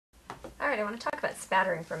Alright, I want to talk about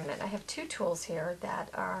spattering for a minute. I have two tools here that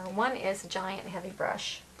are, one is a giant heavy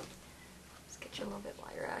brush. Let's get you a little bit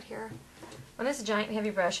while you're out here. One is a giant heavy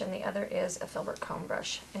brush and the other is a filbert comb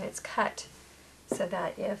brush. And it's cut so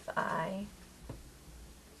that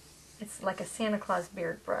it's like a Santa Claus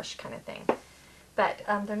beard brush kind of thing. But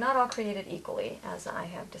they're not all created equally, as I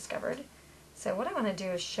have discovered. So what I want to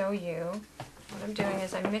do is show you, what I'm doing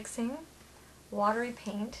is I'm mixing watery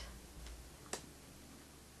paint.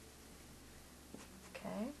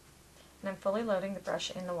 Okay, and I'm fully loading the brush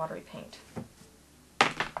in the watery paint.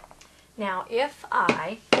 Now, if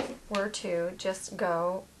I were to just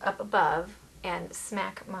go up above and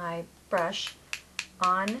smack my brush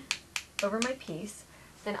on over my piece,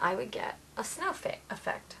 then I would get a snow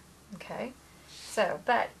effect. Okay, so,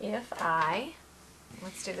 but if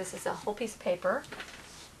let's do this as a whole piece of paper.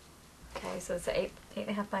 Okay, so it's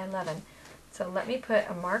 8.5 by 11. So let me put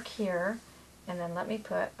a mark here, and then let me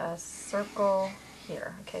put a circle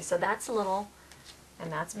here. Okay, so that's a little,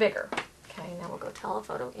 and that's bigger. Okay, now we'll go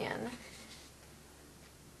telephoto in.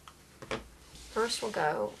 First we'll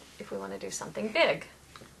go, if we want to do something big.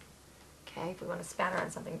 Okay, if we want to spatter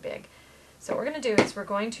on something big. So what we're going to do is we're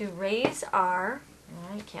going to raise our,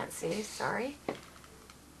 you can't see, sorry.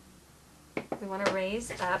 We want to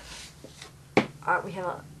raise up, we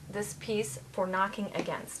have this piece for knocking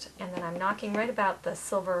against, and then I'm knocking right about the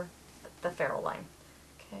silver, the ferrule line.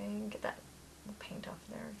 Okay, get that paint off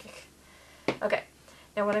there. Okay,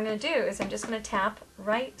 now what I'm going to do is I'm just going to tap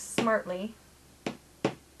right smartly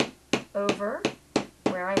over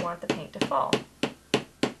where I want the paint to fall.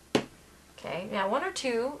 Okay, now one or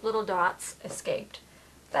two little dots escaped,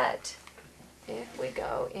 but if we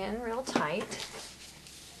go in real tight,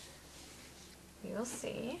 you will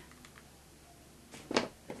see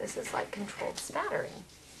that this is like controlled spattering.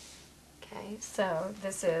 Okay, so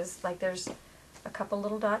this is like there's a couple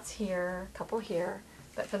little dots here, a couple here,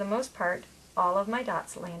 but for the most part, all of my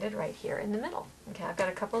dots landed right here in the middle. Okay, I've got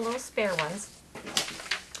a couple little spare ones,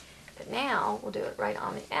 but now we'll do it right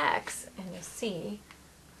on the X, and you'll see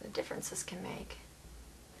the difference this can make.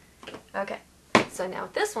 Okay, so now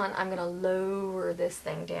with this one, I'm going to lower this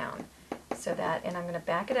thing down so that, and I'm going to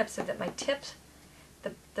back it up so that my tips,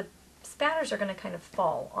 the spatters are going to kind of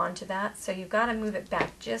fall onto that, so you've got to move it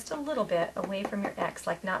back just a little bit away from your X,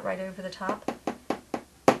 like not right over the top.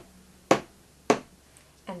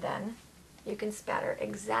 And then you can spatter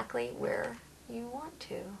exactly where you want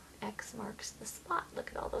to. X marks the spot.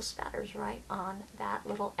 Look at all those spatters right on that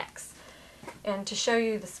little X. And to show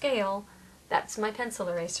you the scale, that's my pencil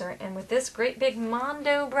eraser, and with this great big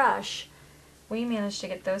Mondo brush, we managed to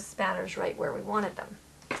get those spatters right where we wanted them.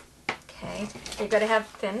 Okay, you've got to have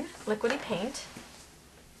thin, liquidy paint,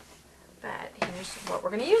 but here's what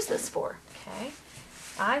we're going to use this for. Okay,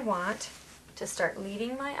 I want to start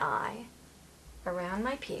leading my eye around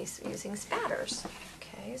my piece using spatters.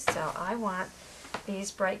 Okay, so I want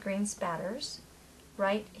these bright green spatters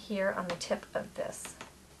right here on the tip of this.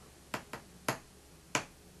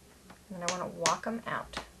 And I want to walk them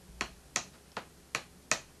out.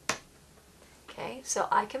 Okay, so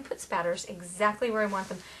I can put spatters exactly where I want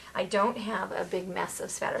them. I don't have a big mess of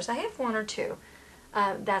spatters. I have one or two.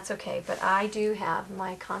 That's okay, but I do have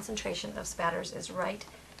my concentration of spatters is right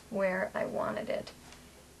where I wanted it.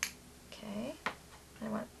 Okay, I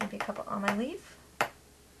want maybe a couple on my leaf. There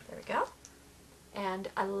we go. And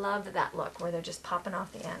I love that look where they're just popping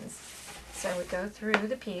off the ends. So we go through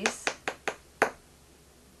the piece.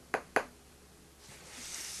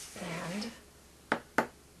 And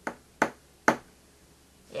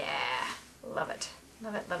yeah, love it.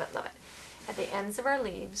 Love it, love it, love it. At the ends of our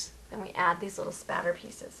leaves, then we add these little spatter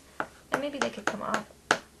pieces. And maybe they could come off.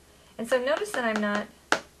 And so notice that I'm not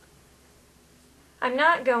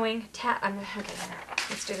going okay,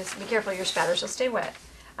 let's do this. Be careful, your spatters will stay wet.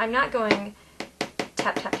 I'm not going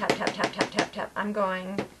tap, tap, tap, tap, tap, tap, tap, tap. I'm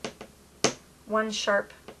going one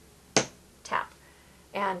sharp tap.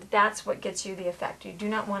 And that's what gets you the effect. You do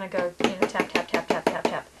not want to go, tap, tap, tap, tap, tap,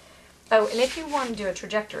 tap. Oh, and if you want to do a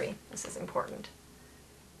trajectory, this is important.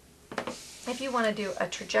 If you want to do a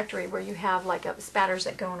trajectory where you have like spatters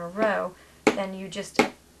that go in a row, then you just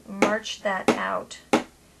march that out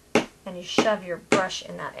and you shove your brush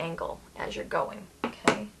in that angle as you're going,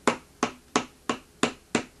 okay?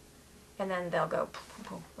 And then they'll go boom,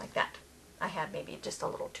 boom, like that. I had maybe just a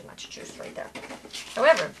little too much juice right there.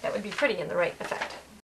 However, that would be pretty in the right effect.